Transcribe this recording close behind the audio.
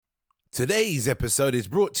Today's episode is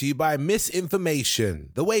brought to you by misinformation,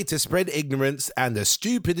 the way to spread ignorance and the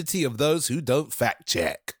stupidity of those who don't fact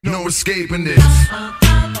check. No escaping this.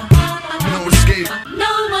 No escape.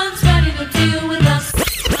 No one's ready to deal with us.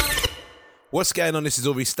 What's going on? This is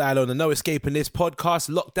Uri Stylo on the No Escaping This podcast,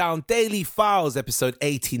 Lockdown Daily Files, episode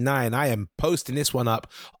 89. I am posting this one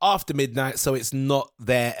up after midnight, so it's not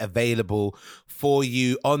there available for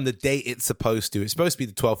you on the date it's supposed to. It's supposed to be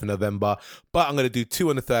the 12th of November, but I'm going to do two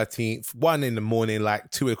on the 13th, one in the morning,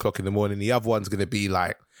 like 2 o'clock in the morning. The other one's going to be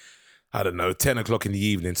like, I don't know, 10 o'clock in the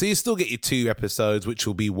evening. So you still get your 2 episodes, which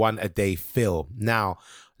will be one a day fill. Now,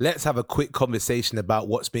 let's have a quick conversation about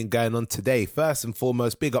what's been going on today. First and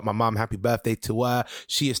foremost, big up my mum. Happy birthday to her.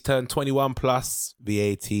 She has turned 21 plus,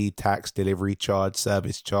 VAT, tax, delivery charge,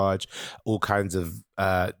 service charge, all kinds of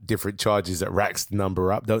different charges that racks the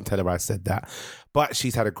number up. Don't tell her I said that. But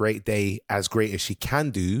she's had a great day, as great as she can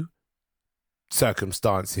do,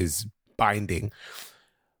 circumstances binding.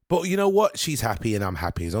 But you know what? She's happy and I'm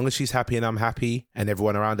happy. As long as she's happy and I'm happy and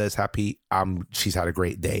everyone around her is happy, she's had a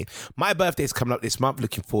great day. My birthday's coming up this month.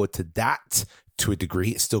 Looking forward to that to a degree.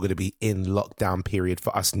 It's still going to be in lockdown period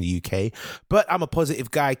for us in the UK. But I'm a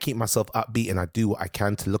positive guy, keep myself upbeat, and I do what I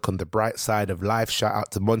can to look on the bright side of life. Shout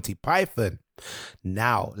out to Monty Python.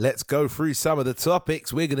 Now, let's go through some of the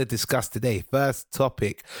topics we're going to discuss today. First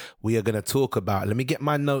topic we are going to talk about. Let me get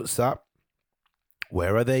my notes up.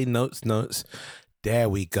 Where are they? Notes. There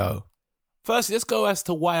we go. First, let's go as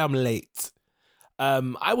to why I'm late.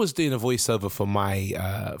 I was doing a voiceover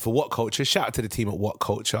for What Culture. Shout out to the team at What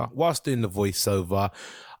Culture. Whilst doing the voiceover,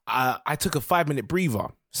 I took a 5-minute breather.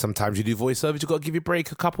 Sometimes you do voiceovers, you've got to give your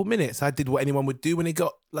break a couple minutes. I did what anyone would do when they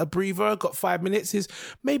got a breather, got 5 minutes, is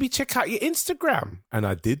maybe check out your Instagram. And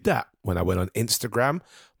I did that. When I went on Instagram,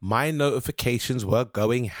 my notifications were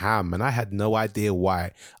going ham and I had no idea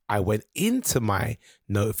why. I went into my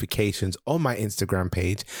notifications on my Instagram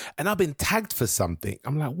page and I've been tagged for something.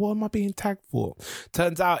 I'm like, what am I being tagged for?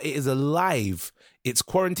 Turns out it is a live. It's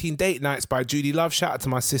Quarantine Date Nights by Judy Love. Shout out to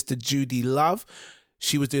my sister, Judy Love.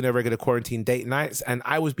 She was doing her regular quarantine date nights and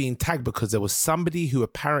I was being tagged because there was somebody who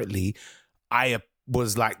apparently I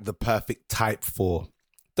was like the perfect type for.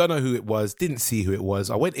 Don't know who it was, didn't see who it was.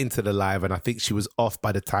 I went into the live and I think she was off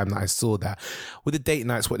by the time that I saw that. With the date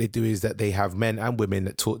nights, what they do is that they have men and women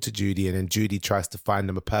that talk to Judy and then Judy tries to find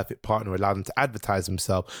them a perfect partner, allow them to advertise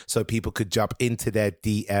themselves so people could jump into their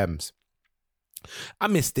DMs. I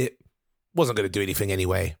missed it. Wasn't going to do anything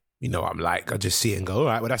anyway. You know what I'm like. I just see it and go, all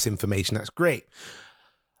right, well, that's information. That's great.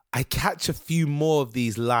 I catch a few more of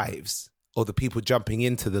these lives or the people jumping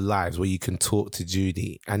into the lives where you can talk to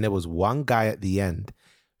Judy. And there was one guy at the end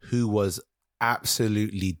who was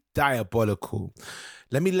absolutely diabolical.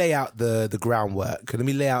 Let me lay out the groundwork. Let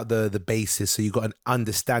me lay out the basis so you got an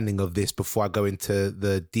understanding of this before I go into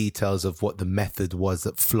the details of what the method was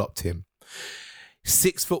that flopped him.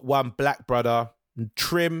 6'1" black brother,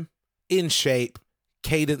 trim, in shape,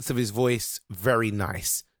 cadence of his voice, very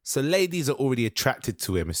nice. So ladies are already attracted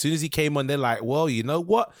to him. As soon as he came on, they're like, well, you know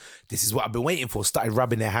what? This is what I've been waiting for. Started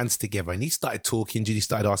rubbing their hands together. And he started talking. Judy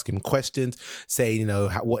started asking him questions, saying, you know,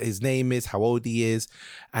 what his name is, how old he is.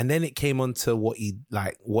 And then it came on to what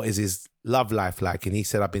is his love life like? And he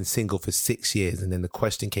said, I've been single for 6 years. And then the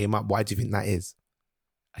question came up, why do you think that is?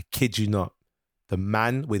 I kid you not. The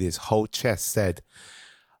man with his whole chest said,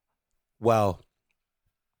 well,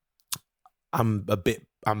 I'm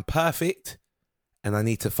perfect. And I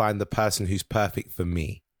need to find the person who's perfect for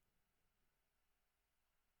me.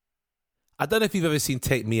 I don't know if you've ever seen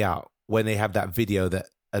Take Me Out when they have that video that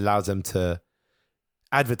allows them to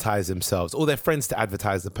advertise themselves or their friends to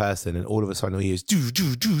advertise the person. And all of a sudden all he hears, do,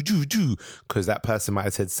 because that person might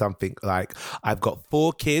have said something like, I've got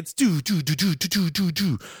 4 kids, do.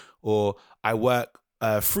 Or I work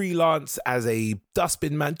freelance as a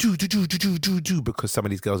dustbin man, do, because some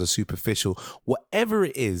of these girls are superficial. Whatever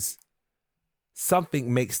it is,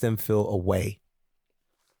 something makes them feel away.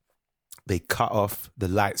 They cut off, the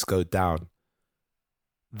lights go down.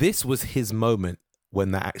 This was his moment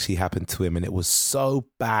when that actually happened to him, and it was so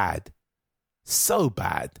bad. So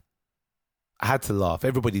bad. I had to laugh.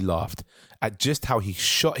 Everybody laughed at just how he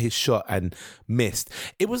shot his shot and missed.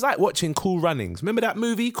 It was like watching Cool Runnings. Remember that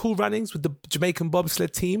movie, Cool Runnings, with the Jamaican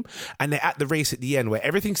bobsled team? And they're at the race at the end where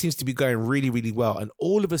everything seems to be going really, really well. And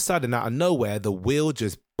all of a sudden, out of nowhere, the wheel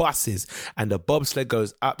just buses and the bobsled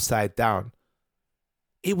goes upside down.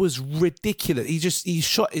 It was ridiculous. He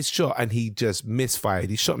shot his shot and he just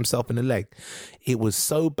misfired. He shot himself in the leg. It was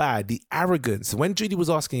so bad. The arrogance. When Judy was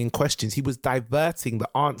asking him questions, he was diverting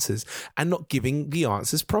the answers and not giving the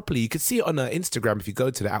answers properly. You could see it on her Instagram if you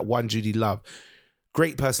go to that at @OneJudyLove.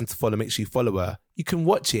 Great person to follow. Make sure you follow her. You can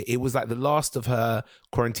watch it. It was like the last of her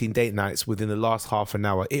quarantine date nights within the last half an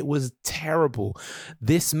hour. It was terrible.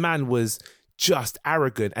 This man was just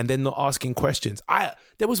arrogant and then not asking questions.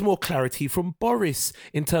 There was more clarity from Boris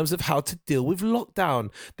in terms of how to deal with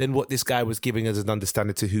lockdown than what this guy was giving as an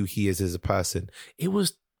understanding to who he is as a person. It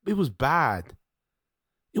was bad.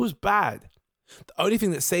 It was bad. The only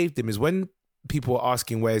thing that saved him is when people were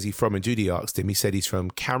asking where is he from, and Judy asked him, he said he's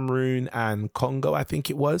from Cameroon and Congo, I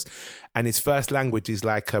think it was, and his first language is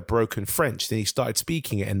like a broken French. Then he started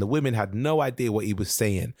speaking it, and the women had no idea what he was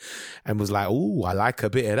saying and was like, ooh, I like a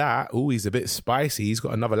bit of that. Ooh, he's a bit spicy. He's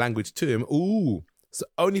got another language to him. Ooh, it's the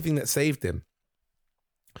only thing that saved him.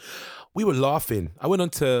 We were laughing. I went on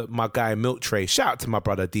to my guy Milk Tray. Shout out to my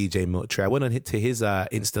brother DJ Milk Tray. I went on to his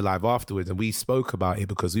Insta Live afterwards, and we spoke about it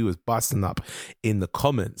because we was busting up in the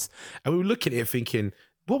comments. And we were looking at it thinking,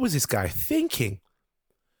 what was this guy thinking?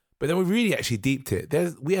 But then we really actually deeped it.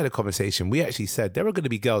 We had a conversation. We actually said there are going to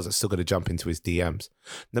be girls that are still going to jump into his DMs.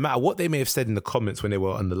 No matter what they may have said in the comments when they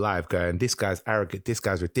were on the live going, this guy's arrogant, this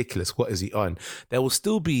guy's ridiculous, what is he on? There will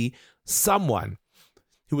still be someone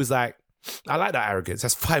who was like, I like that arrogance.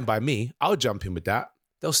 That's fine by me. I'll jump in with that.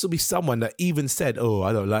 There'll still be someone that even said, "Oh,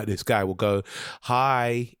 I don't like this guy." Will go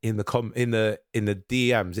hi in the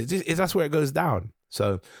DMs. That's where it goes down.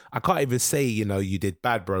 So I can't even say you did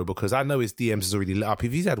bad, bro, because I know his DMs is already lit up.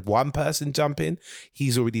 If he's had one person jump in,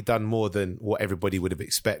 he's already done more than what everybody would have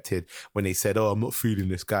expected when they said, "Oh, I'm not feeling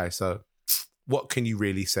this guy." So what can you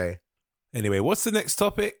really say? Anyway, what's the next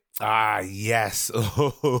topic? Yes.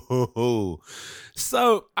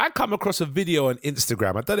 So I come across a video on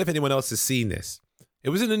Instagram. I don't know if anyone else has seen this. It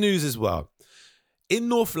was in the news as well. In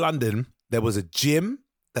North London, there was a gym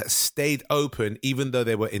that stayed open even though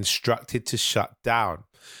they were instructed to shut down.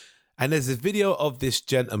 And there's a video of this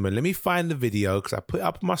gentleman. Let me find the video because I put it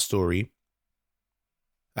up on my story.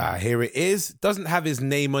 Here it is. Doesn't have his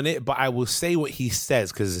name on it, but I will say what he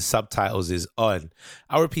says because the subtitles is on.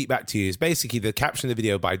 I'll repeat back to you. It's basically the caption of the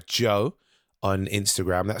video by Joe on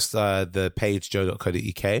Instagram. That's the page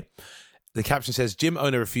joe.co.uk. The caption says, gym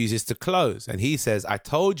owner refuses to close. And he says, I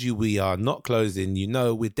told you we are not closing.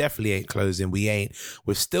 We definitely ain't closing. We ain't.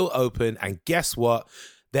 We're still open. And guess what?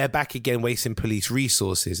 They're back again wasting police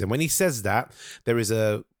resources. And when he says that, there is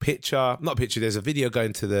there's a video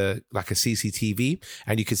going to a CCTV,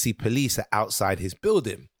 and you can see police are outside his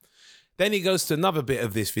building. Then he goes to another bit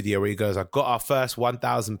of this video where he goes, I got our first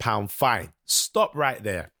 £1,000 fine. Stop right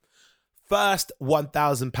there. First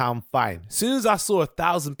 £1,000 fine. As soon as I saw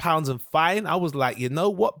 £1,000 in fine, I was like, you know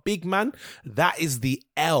what, big man? That is the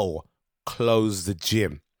L. Close the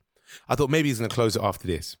gym. I thought maybe he's going to close it after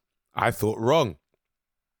this. I thought wrong.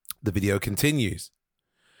 The video continues.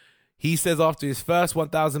 He says after his first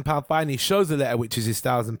 £1,000 fine, he shows the letter, which is his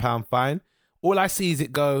 £1,000 fine. All I see is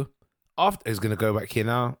it go, after, it's going to go back here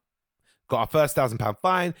now. Got our first £1,000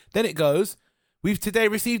 fine. Then it goes, we've today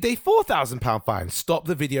received a £4,000 fine. Stop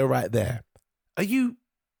the video right there. Are you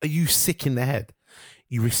sick in the head?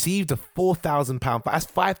 You received a £4,000 fine. That's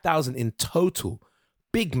 £5,000 in total.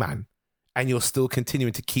 Big man. And you're still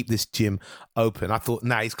continuing to keep this gym open. I thought,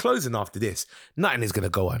 he's closing after this. Nothing is going to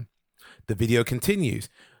go on. The video continues.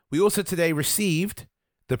 We also today received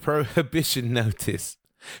the prohibition notice.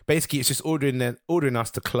 Basically, it's just ordering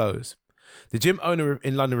us to close. The gym owner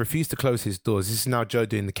in London refused to close his doors. This is now Joe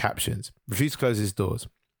doing the captions. Refused to close his doors.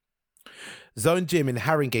 Zone Gym in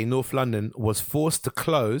Haringey, North London, was forced to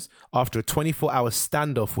close after a 24-hour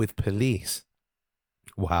standoff with police.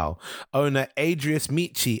 Wow. Owner Adrius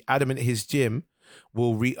Michi adamant his gym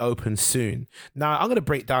will reopen soon. Now, I'm going to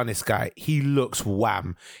break down this guy. He looks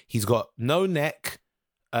wham. He's got no neck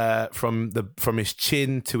from his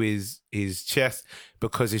chin to his chest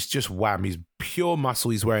because it's just wham. He's pure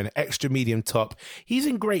muscle. He's wearing an extra medium top. He's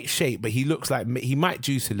in great shape, but he looks like he might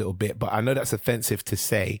juice a little bit, but I know that's offensive to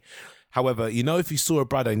say. However, if you saw a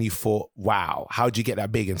brother and you thought, wow, how'd you get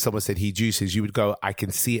that big? And someone said he juices, you would go, I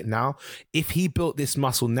can see it now. If he built this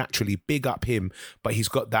muscle naturally, big up him, but he's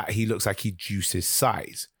got that, he looks like he juices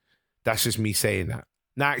size. That's just me saying that.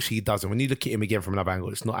 No, actually he doesn't. When you look at him again from another angle,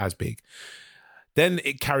 it's not as big. Then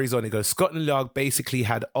it carries on. It goes, Scotland Yard basically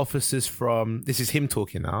had officers from, this is him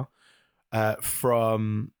talking now,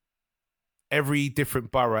 from every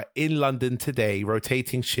different borough in London today,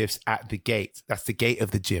 rotating shifts at the gate. That's the gate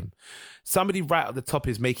of the gym. Somebody right at the top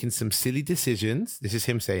is making some silly decisions. This is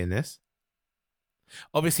him saying this.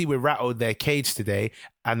 Obviously, we rattled their cage today,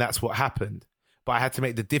 and that's what happened. But I had to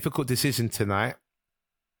make the difficult decision tonight,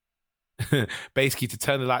 basically to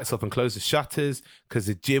turn the lights off and close the shutters because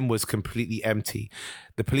the gym was completely empty.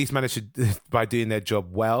 The police managed to, by doing their job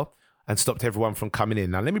well, and stopped everyone from coming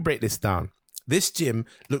in. Now, let me break this down. This gym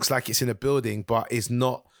looks like it's in a building, but it's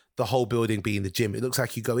not the whole building being the gym. It looks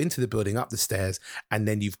like you go into the building, up the stairs, and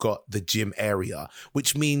then you've got the gym area,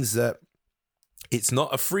 which means that it's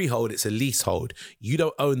not a freehold, it's a leasehold. You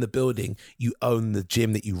don't own the building, you own the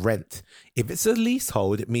gym that you rent. If it's a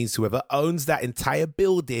leasehold, it means whoever owns that entire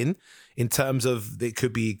building, in terms of, it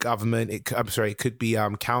could be government, it could be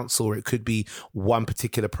council, or it could be one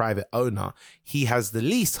particular private owner. He has the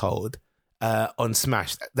leasehold on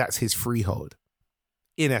Smash. That's his freehold,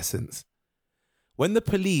 in essence. When the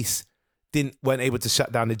police weren't able to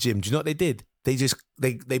shut down the gym, do you know what they did?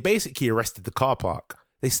 They basically arrested the car park.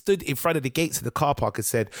 They stood in front of the gates of the car park and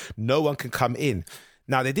said, no one can come in.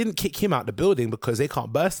 Now, they didn't kick him out the building because they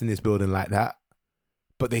can't burst in this building like that,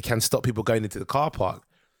 but they can stop people going into the car park.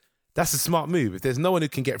 That's a smart move. If there's no one who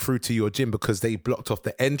can get through to your gym because they blocked off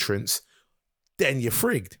the entrance, then you're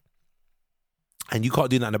frigged. And you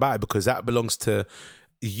can't do nothing about it because that belongs to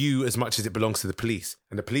you as much as it belongs to the police.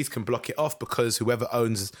 And the police can block it off because whoever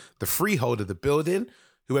owns the freehold of the building,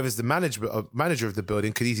 whoever's the manager of the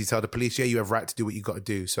building, could easily tell the police, yeah, you have right to do what you got to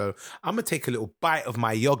do. So I'm going to take a little bite of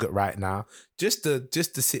my yogurt right now just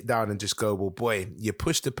to sit down and just go, well, boy, you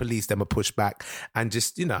push the police, them a push back. And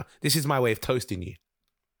just, this is my way of toasting you.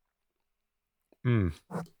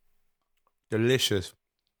 Delicious.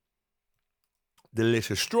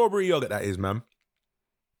 Delicious. Strawberry yogurt, that is, man.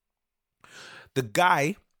 The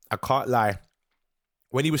guy, I can't lie,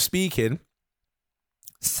 when he was speaking,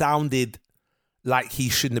 sounded like he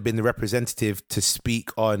shouldn't have been the representative to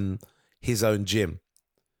speak on his own gym.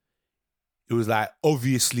 It was like,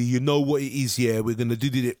 obviously, you know what it is, yeah, we're going to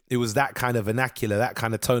do it. It was that kind of vernacular, that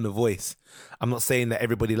kind of tone of voice. I'm not saying that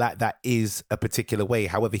everybody like that is a particular way.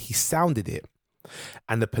 However, he sounded it.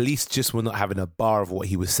 And the police just were not having a bar of what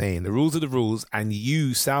he was saying. The rules are the rules, and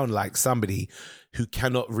you sound like somebody who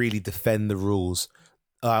cannot really defend the rules,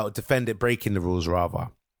 defend it breaking the rules, rather.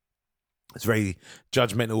 It's very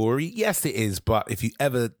judgmental, or yes, it is. But if you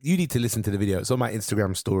need to listen to the video. It's on my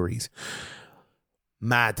Instagram stories.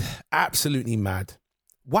 Mad, absolutely mad.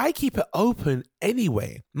 Why keep it open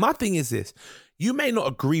anyway? My thing is this. You may not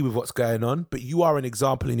agree with what's going on, but you are an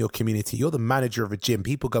example in your community. You're the manager of a gym.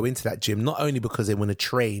 People go into that gym not only because they want to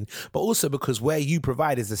train, but also because where you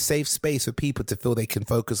provide is a safe space for people to feel they can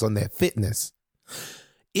focus on their fitness.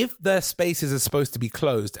 If the spaces are supposed to be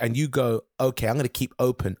closed and you go, okay, I'm going to keep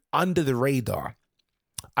open under the radar,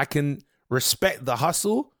 I can respect the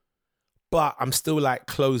hustle, but I'm still like,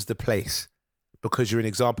 close the place because you're an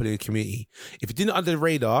example in your community. If you didn't under the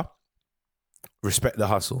radar, respect the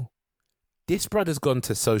hustle. This brother's gone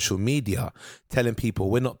to social media telling people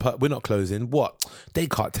we're not closing. What? They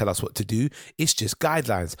can't tell us what to do. It's just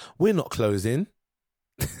guidelines. We're not closing.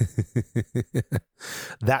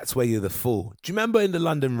 That's where you're the fool. Do you remember in the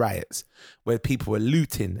London riots where people were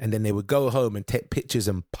looting and then they would go home and take pictures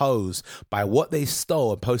and pose by what they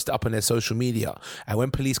stole and post it up on their social media? And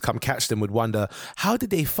when police come catch them, would wonder, how did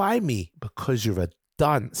they find me? Because you're a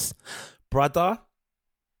dunce. Brother,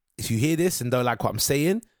 if you hear this and don't like what I'm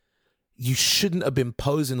saying, you shouldn't have been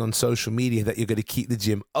posing on social media that you're going to keep the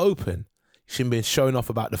gym open. You shouldn't have been showing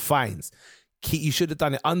off about the fines. You should have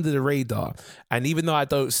done it under the radar. And even though I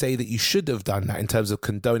don't say that you should have done that in terms of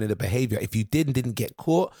condoning the behavior, if you didn't get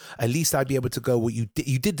caught, at least I'd be able to go, well, you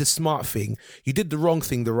did the smart thing. You did the wrong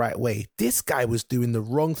thing the right way. This guy was doing the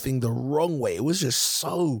wrong thing the wrong way. It was just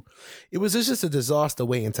a disaster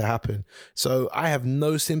waiting to happen. So I have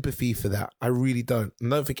no sympathy for that. I really don't. I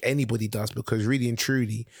don't think anybody does, because really and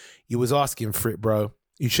truly, you was asking for it, bro.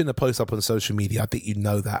 You shouldn't have posted up on social media. I think you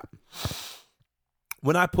know that.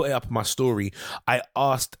 When I put it up in my story, I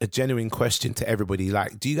asked a genuine question to everybody,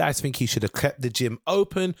 like, do you guys think he should have kept the gym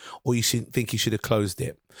open, or you think he should have closed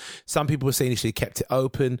it? Some people were saying he should have kept it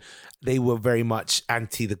open. They were very much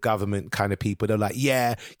anti the government kind of people. They're like,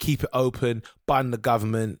 yeah, keep it open, bun the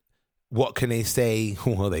government. What can they say?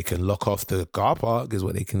 Well, they can lock off the car park is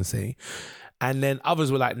what they can say. And then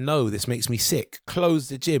others were like, no, this makes me sick. Close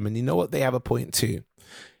the gym. And you know what? They have a point too.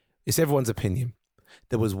 It's everyone's opinion.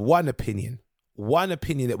 There was one opinion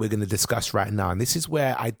that we're going to discuss right now. And this is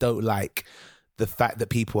where I don't like the fact that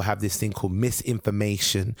people have this thing called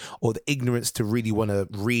misinformation, or the ignorance to really want to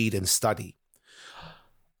read and study.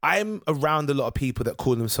 I'm around a lot of people that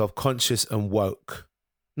call themselves conscious and woke.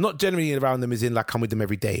 Not generally around them as in like I'm with them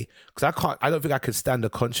every day. Because I don't think I could stand a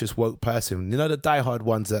conscious woke person. You know, the diehard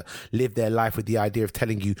ones that live their life with the idea of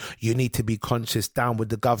telling you, you need to be conscious, down with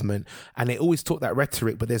the government. And they always talk that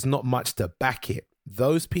rhetoric, but there's not much to back it.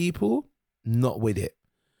 Those people, not with it.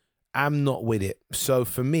 I'm not with it. So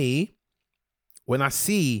for me, when I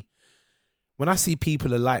see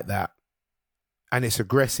people are like that and it's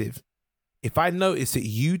aggressive, if I notice that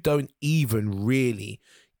you don't even really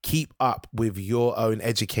keep up with your own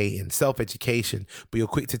self-education, but you're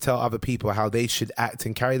quick to tell other people how they should act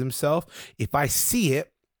and carry themselves, if I see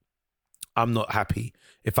it, I'm not happy.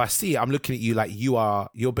 If I see it, I'm looking at you like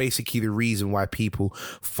you're basically the reason why people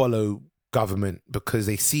follow government, because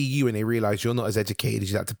they see you and they realize you're not as educated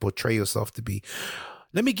as you like to portray yourself to be.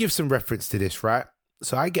 Let me give some reference to this, right?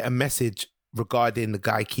 So I get a message regarding the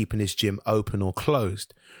guy keeping his gym open or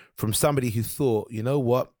closed from somebody who thought, you know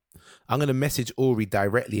what? I'm going to message Ori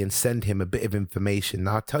directly and send him a bit of information.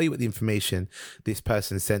 Now, I'll tell you what the information this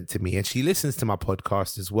person sent to me. And she listens to my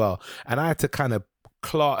podcast as well. And I had to kind of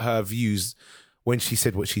clot her views when she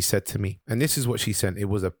said what she said to me. And this is what she sent. It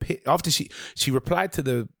was after she replied to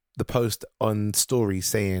the post on story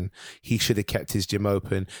saying he should have kept his gym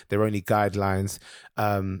open. There are only guidelines.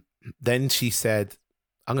 Then she said,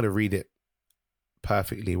 I'm going to read it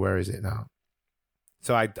perfectly. Where is it now?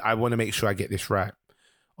 So I want to make sure I get this right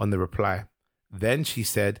on the reply. Then she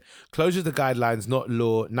said, closure of the guidelines, not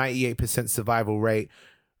law, 98% survival rate,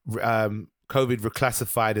 COVID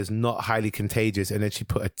reclassified as not highly contagious. And then she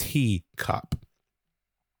put a teacup.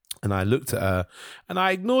 And I looked at her and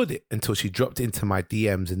I ignored it until she dropped into my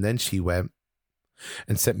DMs. And then she went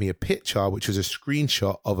and sent me a picture, which was a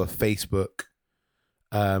screenshot of a Facebook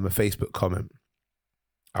comment.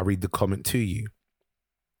 I'll read the comment to you.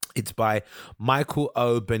 It's by Michael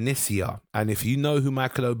O. Benicia. And if you know who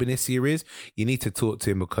Michael O. Benicia is, you need to talk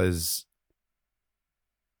to him because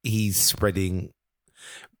he's spreading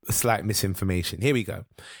slight misinformation. Here we go.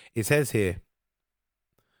 It says here,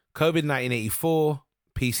 COVID 1984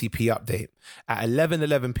 PCP update. At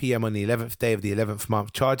 11:11 p.m. on the 11th day of the 11th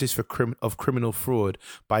month, charges for criminal fraud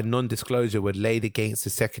by non-disclosure were laid against the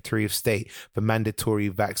Secretary of State for mandatory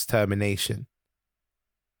vax termination.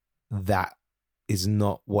 That is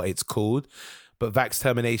not what it's called. But vax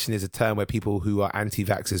termination is a term where people who are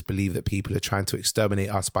anti-vaxxers believe that people are trying to exterminate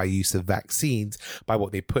us by use of vaccines, by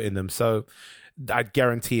what they put in them. So I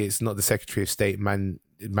guarantee it's not the Secretary of State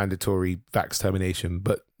mandatory vax termination,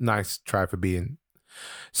 but nice try for being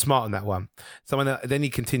smart on that one. Then he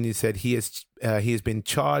continued, said he has been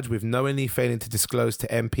charged with knowingly failing to disclose to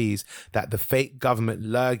MPs that the fake government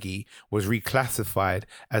lurgy was reclassified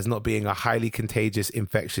as not being a highly contagious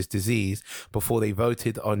infectious disease before they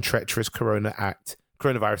voted on treacherous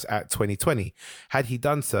Coronavirus Act 2020. Had he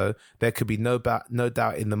done so, there could be no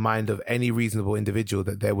doubt in the mind of any reasonable individual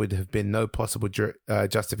that there would have been no possible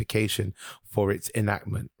justification for its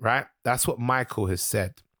enactment, right? That's what Michael has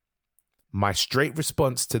said. My straight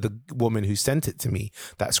response to the woman who sent it to me,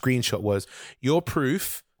 that screenshot, was, your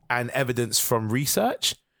proof and evidence from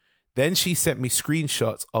research? Then she sent me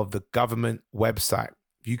screenshots of the government website.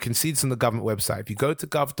 You can see this on the government website. If you go to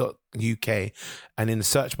gov.uk and in the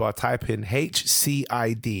search bar type in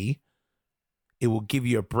HCID, it will give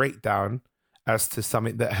you a breakdown as to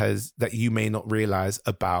something that you may not realize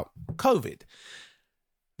about COVID.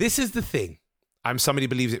 This is the thing. I'm somebody who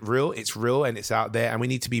believes it's real and it's out there, and we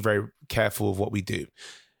need to be very careful of what we do,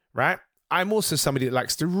 right? I'm also somebody that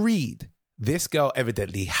likes to read. This girl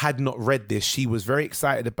evidently had not read this. She was very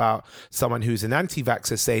excited about someone who's an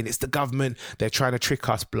anti-vaxxer saying it's the government, they're trying to trick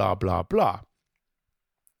us, blah, blah, blah.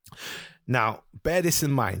 Now, bear this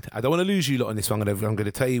in mind. I don't want to lose you lot on this one. I'm going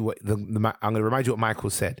to tell you what I'm going to remind you what Michael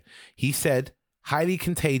said. He said, highly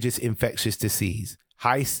contagious infectious disease,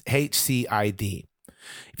 HCID.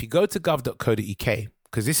 If you go to gov.co.uk,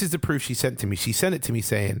 because this is the proof she sent to me. She sent it to me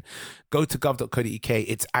saying, go to gov.co.uk.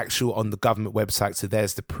 It's actual on the government website. So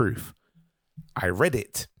there's the proof. I read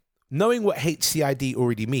it, knowing what HCID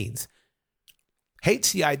already means.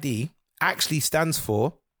 HCID actually stands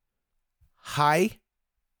for high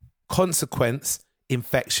consequence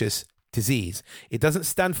infectious disease. It doesn't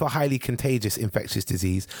stand for highly contagious infectious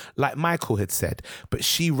disease like Michael had said, but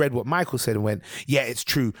she read what Michael said and went, yeah, it's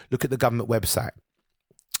true. Look at the government website.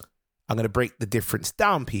 I'm going to break the difference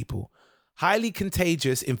down, people. Highly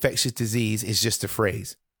contagious infectious disease is just a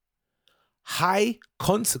phrase. High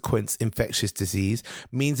consequence infectious disease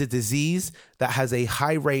means a disease that has a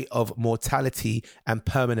high rate of mortality and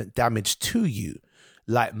permanent damage to you,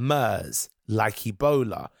 like MERS, like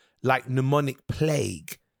Ebola, like pneumonic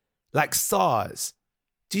plague, like SARS.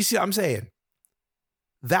 Do you see what I'm saying?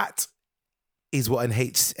 That is what a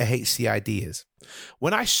HCID is.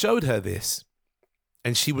 When I showed her this,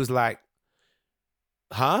 and she was like,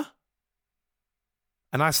 huh?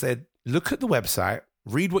 And I said, look at the website,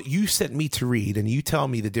 read what you sent me to read, and you tell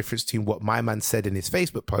me the difference between what my man said in his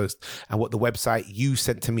Facebook post and what the website you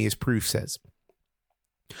sent to me as proof says.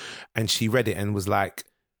 And she read it and was like,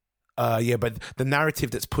 yeah, but the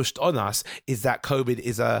narrative that's pushed on us is that COVID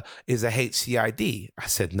is a HCID. I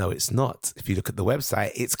said, no, it's not. If you look at the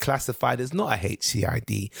website, it's classified as not a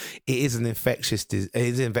HCID. It is an infectious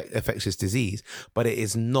disease, but it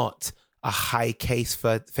is not a high case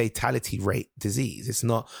for fatality rate disease. It's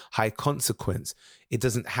not high consequence. It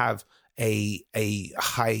doesn't have a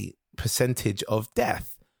high percentage of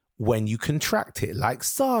death when you contract it like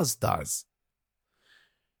SARS does.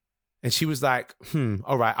 And she was like,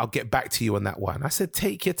 all right, I'll get back to you on that one. I said,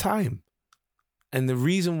 take your time. And the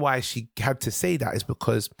reason why she had to say that is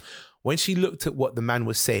because when she looked at what the man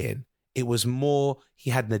was saying, it was more, he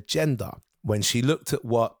had an agenda. When she looked at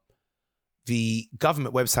what the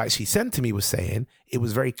government website she sent to me was saying, it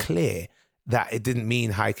was very clear that it didn't mean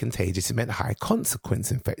high contagious, it meant high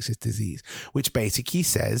consequence infectious disease, which basically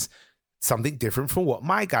says something different from what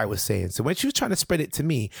my guy was saying. So when she was trying to spread it to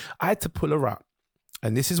me, I had to pull her up.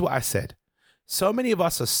 And this is what I said. So many of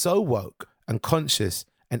us are so woke and conscious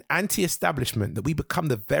and anti-establishment that we become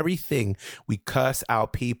the very thing we curse our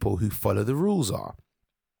people who follow the rules are.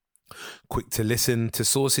 Quick to listen to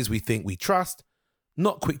sources we think we trust,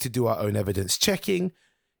 not quick to do our own evidence checking,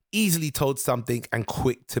 easily told something and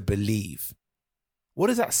quick to believe. What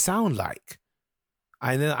does that sound like?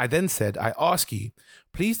 I then said, I ask you,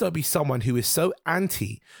 please don't be someone who is so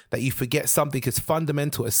anti that you forget something as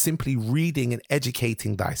fundamental as simply reading and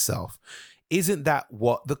educating thyself. Isn't that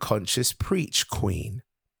what the conscious preach, Queen?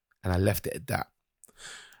 And I left it at that.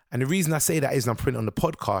 And the reason I say that is, and I'm putting it on the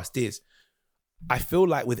podcast, is I feel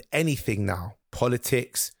like with anything now,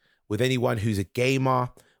 politics, with anyone who's a gamer,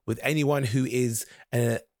 with anyone who is,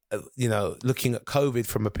 looking at COVID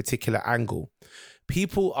from a particular angle,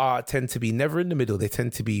 people tend to be never in the middle. They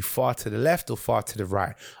tend to be far to the left or far to the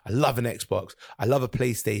right. I love an Xbox. I love a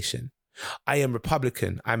PlayStation. I am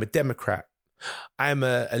Republican. I'm a Democrat. I'm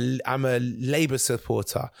a Labour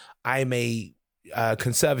supporter. I'm a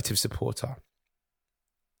conservative supporter.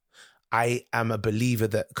 I am a believer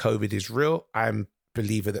that COVID is real. I'm a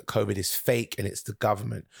believer that COVID is fake and it's the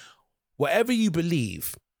government. Whatever you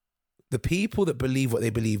believe, the people that believe what they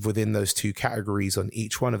believe within those two categories on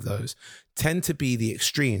each one of those tend to be the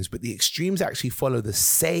extremes, but the extremes actually follow the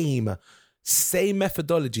same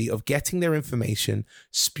methodology of getting their information,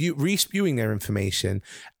 re-spewing their information,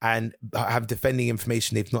 and have defending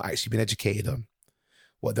information they've not actually been educated on.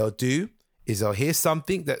 What they'll do is they'll hear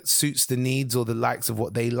something that suits the needs or the likes of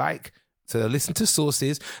what they like. So they'll listen to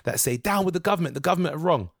sources that say, down with the government are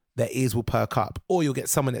wrong. Their ears will perk up. Or you'll get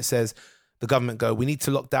someone that says, the government go, we need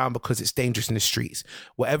to lock down because it's dangerous in the streets.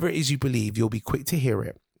 Whatever it is you believe, you'll be quick to hear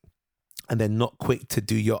it. And then not quick to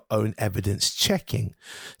do your own evidence checking.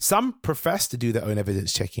 Some profess to do their own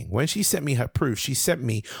evidence checking. When she sent me her proof, she sent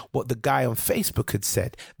me what the guy on Facebook had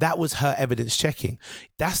said. That was her evidence checking.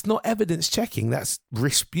 That's not evidence checking. That's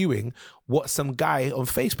spewing what some guy on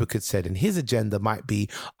Facebook had said. And his agenda might be,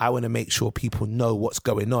 I want to make sure people know what's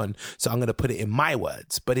going on. So I'm going to put it in my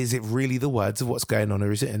words. But is it really the words of what's going on,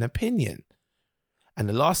 or is it an opinion? And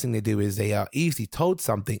the last thing they do is they are easily told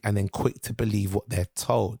something and then quick to believe what they're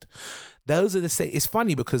told. Those are the same. It's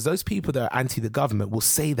funny because those people that are anti the government will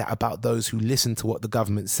say that about those who listen to what the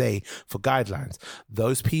government say for guidelines.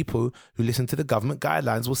 Those people who listen to the government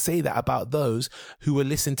guidelines will say that about those who will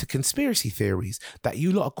listen to conspiracy theories, that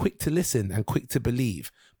you lot are quick to listen and quick to believe,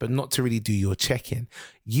 but not to really do your checking.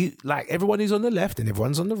 You, like everyone who's on the left and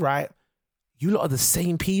everyone's on the right, you lot are the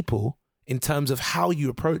same people in terms of how you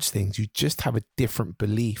approach things. You just have a different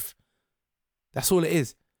belief. That's all it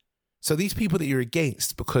is. So these people that you're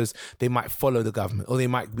against because they might follow the government or they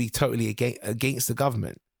might be totally against the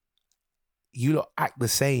government, you lot act the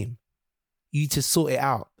same. You just sort it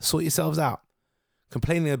out. Sort yourselves out.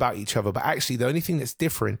 Complaining about each other. But actually, the only thing that's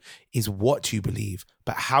different is what you believe.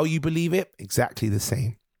 But how you believe it, exactly the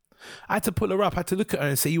same. I had to pull her up. I had to look at her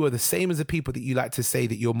and say, you are the same as the people that you like to say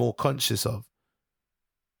that you're more conscious of.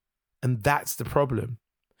 And that's the problem.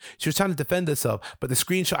 She was trying to defend herself, but the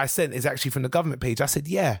screenshot I sent is actually from the government page. I said,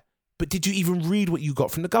 yeah, but did you even read what you got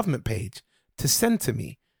from the government page to send to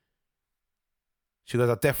me? She goes,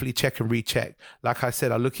 I'll definitely check and recheck. Like I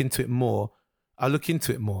said, I'll look into it more.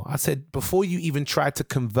 I said, before you even tried to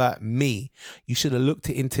convert me, you should have looked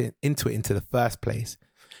into it into the first place.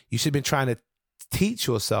 You should have been trying to teach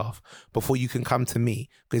yourself before you can come to me.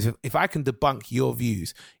 Because if I can debunk your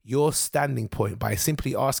views, your standing point by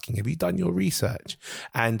simply asking, have you done your research?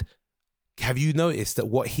 And have you noticed that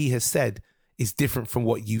what he has said is different from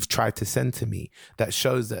what you've tried to send to me? That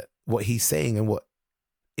shows that what he's saying and what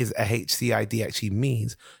is a HCID actually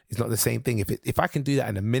means is not the same thing. If I can do that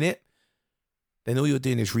in a minute, then all you're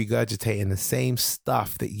doing is regurgitating the same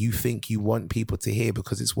stuff that you think you want people to hear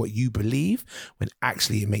because it's what you believe, when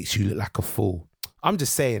actually it makes you look like a fool. I'm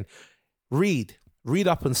just saying, read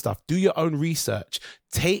up on stuff, do your own research,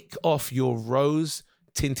 take off your rose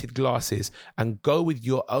tinted glasses and go with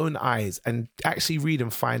your own eyes and actually read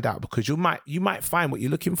and find out, because you might find what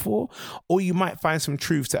you're looking for, or you might find some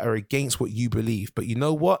truths that are against what you believe. But you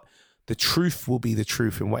know what? The truth will be the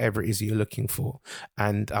truth in whatever it is you're looking for.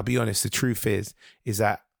 And I'll be honest, the truth is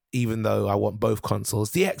that even though I want both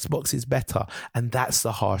consoles, the Xbox is better. And that's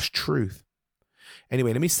the harsh truth.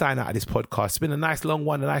 Anyway, let me sign out of this podcast. It's been a nice long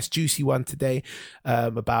one, a nice juicy one today,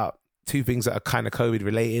 about two things that are kind of COVID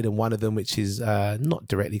related, and one of them which is not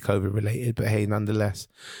directly COVID related, but hey, nonetheless.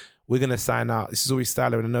 We're going to sign out. This is Ori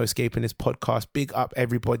Styler and No Escaping This podcast. Big up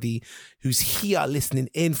everybody who's here listening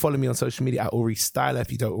in. Follow me on social media at Ori Styler if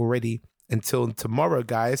you don't already. Until tomorrow,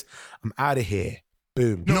 guys, I'm out of here.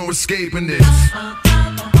 Boom. No escaping this.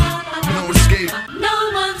 No escape.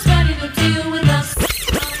 No one's ready to deal with